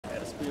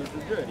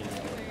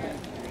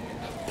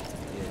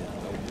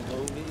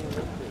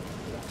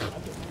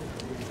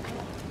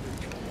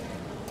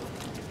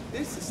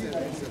This is a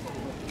reservoir.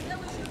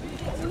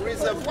 The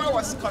reservoir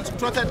was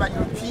constructed by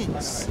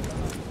Europeans.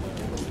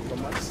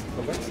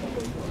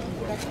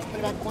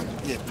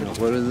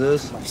 What is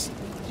this?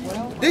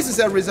 This is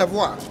a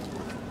reservoir.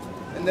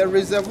 And the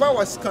reservoir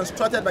was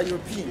constructed by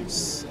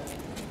Europeans.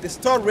 They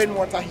store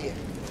rainwater here.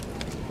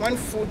 When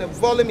full, the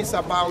volume is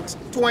about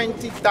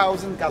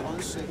 20,000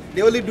 gallons.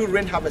 They only do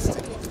rain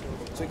harvesting.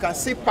 So you can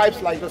see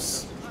pipes like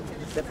this.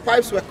 The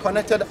pipes were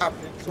connected up.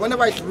 So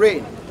whenever it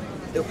rains,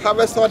 they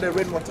harvest all the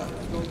rainwater.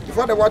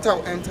 Before the water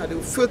will enter, they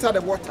will filter the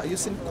water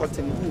using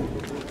cotton wool.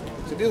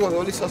 So this was the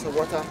only source of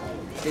water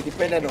they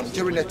depended on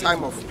during the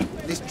time of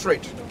this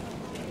trade.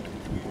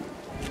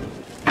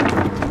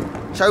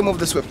 Shall we move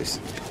this way, please?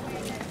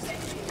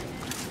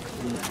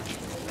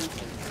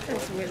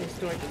 That's where they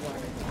stored the water.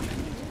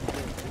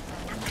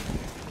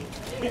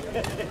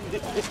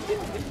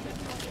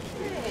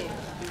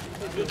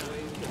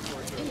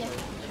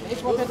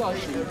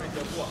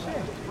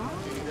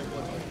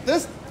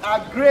 These are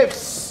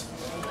grapes.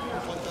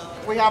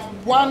 We have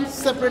one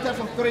separated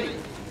from three.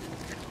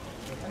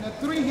 And the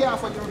three here are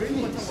for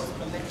Europeans.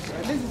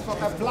 And this is for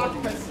a black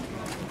person.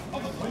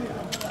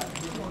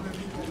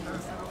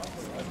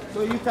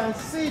 So you can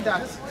see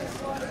that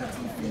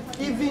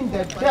even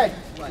the dead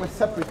were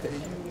separated.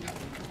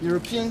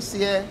 Europeans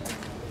here,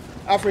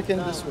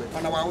 Africans this way,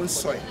 on our own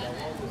soil.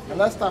 And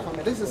let's start from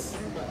it. This is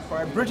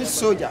for a British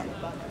soldier.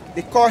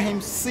 They call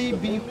him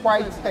C.B.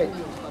 Whitehead.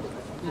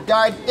 He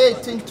died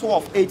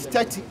 1812, age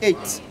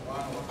 38.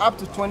 Up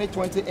to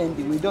 2020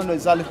 ending, we don't know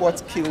exactly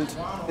what killed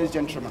this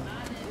gentleman.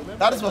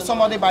 That is for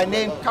somebody by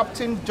name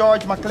Captain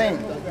George McLean.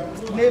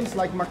 Names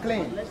like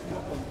McLean,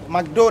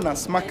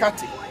 McDonald's,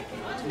 McCarthy,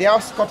 they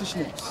are Scottish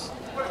names.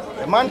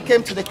 The man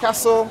came to the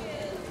castle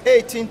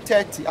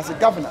 1830 as a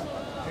governor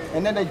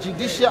and then a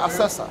judicial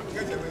assessor.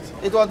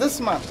 It was this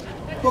man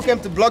who came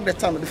to block the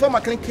tunnel. Before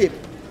McLean came,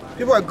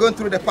 people were going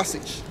through the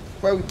passage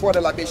where we poured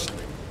the libation.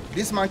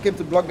 This man came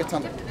to block the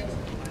tunnel.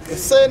 The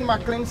same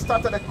McLean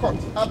started a court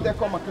up there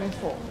called McLean's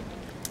Fall.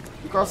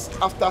 Because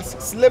after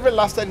slavery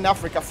lasted in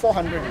Africa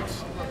 400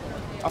 years.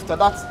 After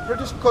that,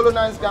 British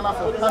colonized Ghana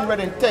for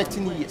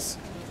 113 years.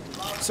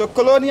 So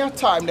colonial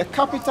time, the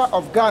capital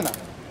of Ghana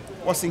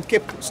was in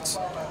Cape Coast.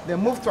 They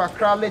moved to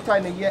Accra later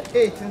in the year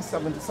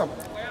 1877.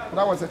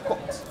 That was a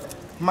court.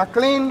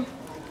 McLean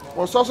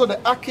was also the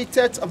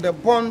architect of the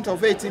Bond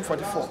of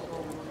 1844.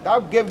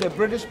 That gave the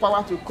British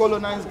power to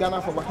colonize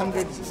Ghana for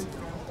 100 years.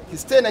 He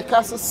stayed in the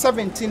castle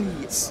 17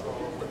 years.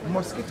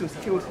 Mosquitoes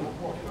killed him.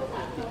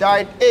 He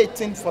died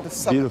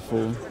 1847.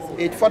 Beautiful.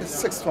 Age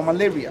 46 from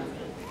malaria.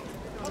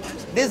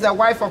 This is the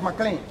wife of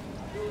McLean,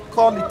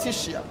 called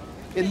Letitia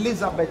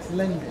Elizabeth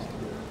Linden.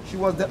 She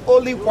was the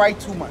only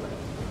white woman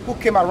who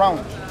came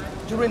around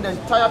during the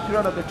entire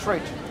period of the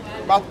trade.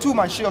 About 2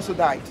 months, she also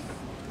died.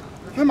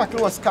 When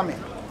McLean was coming,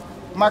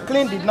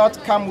 McLean did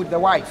not come with the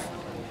wife.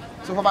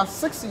 So for about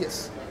 6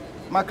 years,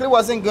 McLean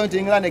wasn't going to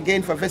England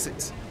again for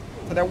visits.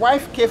 So the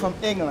wife came from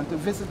England to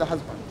visit the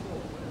husband.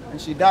 And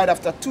she died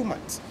after 2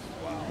 months.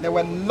 There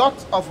were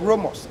lots of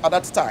rumors at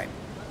that time.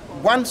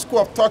 One school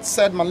of thought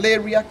said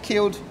malaria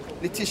killed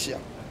Letitia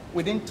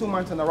within 2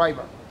 months on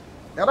arrival.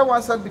 The other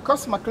one said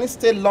because McLean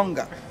stayed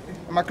longer,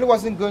 and McLean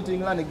wasn't going to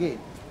England again,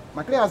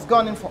 McLean has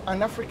gone in for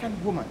an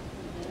African woman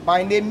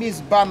by name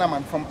Miss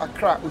Barnaman from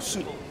Accra,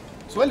 Usu.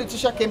 So when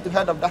Letitia came to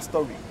hear of that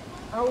story,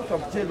 out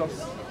of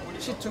jealousy,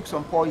 she took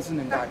some poison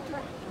and died.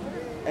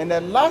 And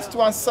the last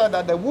one said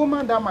that the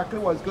woman that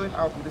McLean was going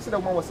out with, they said the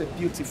woman was a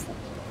beautiful,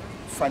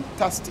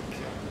 fantastic,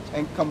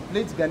 and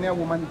complete Ghanaian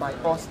woman by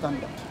all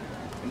standards.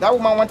 And that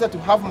woman wanted to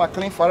have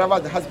McLean forever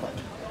as the husband.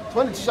 So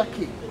when Letitia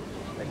came,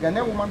 the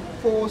Ghanaian woman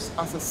posed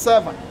as a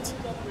servant,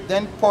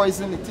 then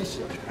poisoned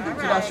Letitia so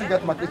that she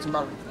got McLean to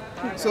marry.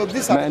 So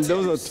these are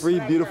those are 3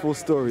 beautiful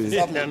stories.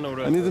 I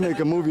need to make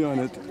a movie on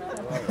it.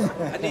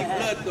 I need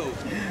blood though.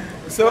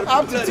 So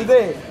up to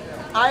today,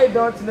 I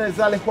don't know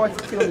exactly what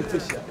killed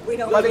Letitia.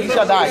 But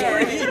Letitia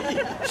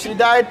died. She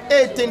died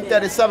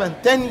 1837,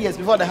 10 years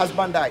before the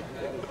husband died.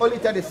 Only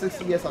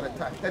 36 years at the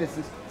time,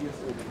 36 years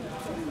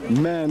old.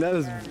 Man, that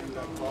is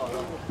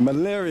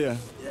malaria.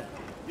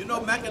 You know,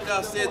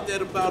 McIndoe said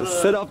that about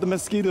Set off the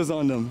mosquitoes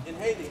on them. in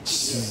Haiti.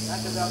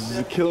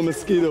 Kill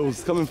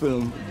mosquitoes coming for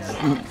them.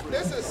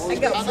 I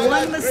got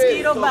one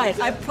mosquito bite.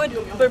 I put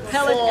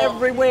repellent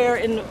everywhere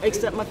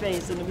except my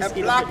face, and the A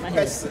mosquito black bit my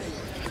head. person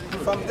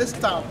from this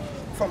town,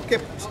 from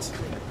Cape Coast.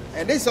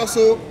 And this is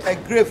also a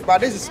grave,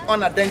 but this is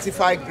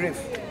unidentified grave.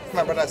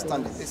 My brother is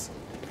standing, this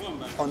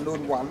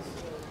unknown one.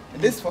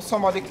 And this is for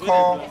somebody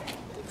called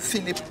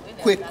Philip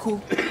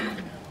Kweku.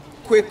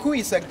 Kweku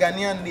is a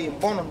Ghanaian name,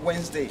 born on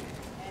Wednesday.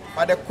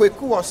 But the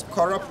Kweku was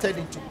corrupted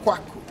into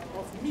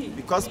Kwaku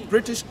because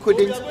British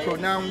couldn't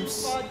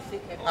pronounce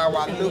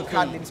our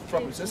local names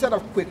properly. So instead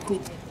of Kweku,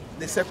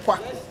 they said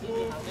Kwaku.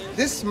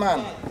 This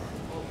man,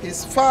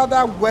 his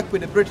father worked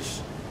with the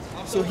British.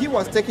 So he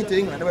was taken to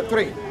England. There were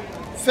 3,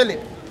 Philip,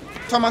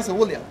 Thomas and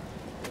William.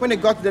 When he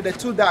got there, the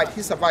 2 died,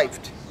 he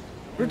survived.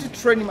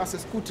 British trained him as a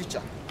school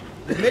teacher.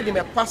 They made him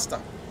a pastor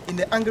in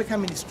the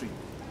Anglican ministry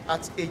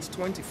at age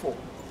 24.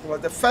 He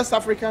was the first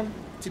African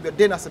to be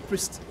ordained as a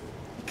priest.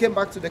 He came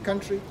back to the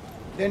country,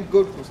 then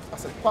Gold Coast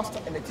as a pastor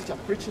and a teacher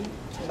preaching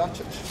in that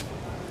church.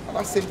 At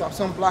that same time,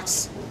 some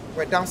blacks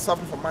were down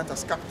suffering from mine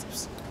as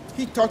captives.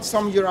 He taught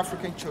some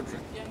Euro-African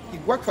children. He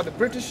worked for the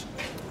British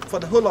for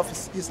the whole of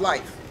his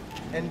life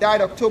and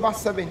died October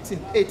 17,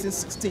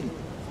 1816,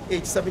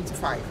 age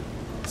 75.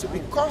 So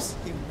because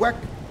he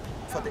worked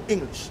for the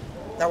English,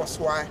 that was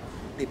why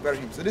they buried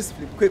him. So this is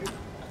Philip Quip,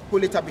 who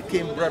later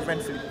became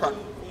Reverend Philip Quip.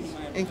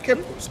 In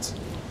Cape Coast,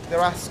 there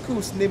are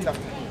schools named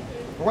after him.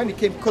 But when it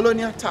came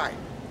colonial time,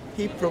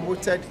 he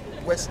promoted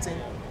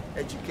Western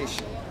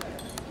education.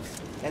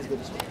 Let's go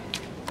this way.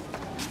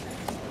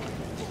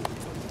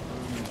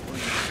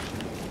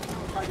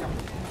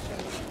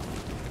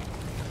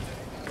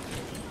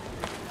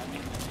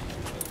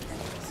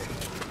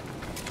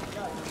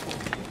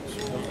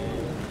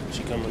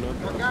 She coming up?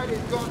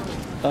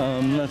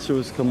 I'm not sure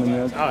what's coming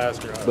yet. I'll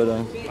ask her. But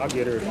I'll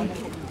get her.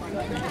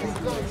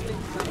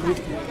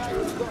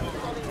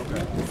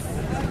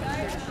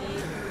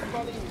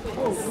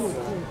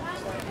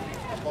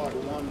 About the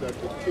one that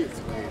the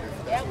kids made.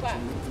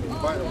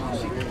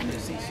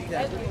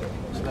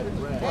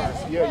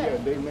 Yeah,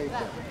 they made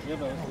that.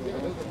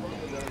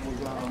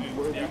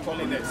 What do you call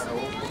it? It's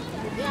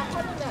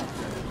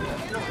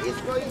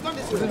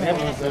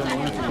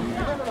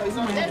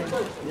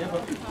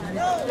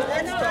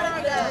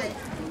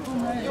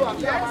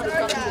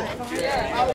not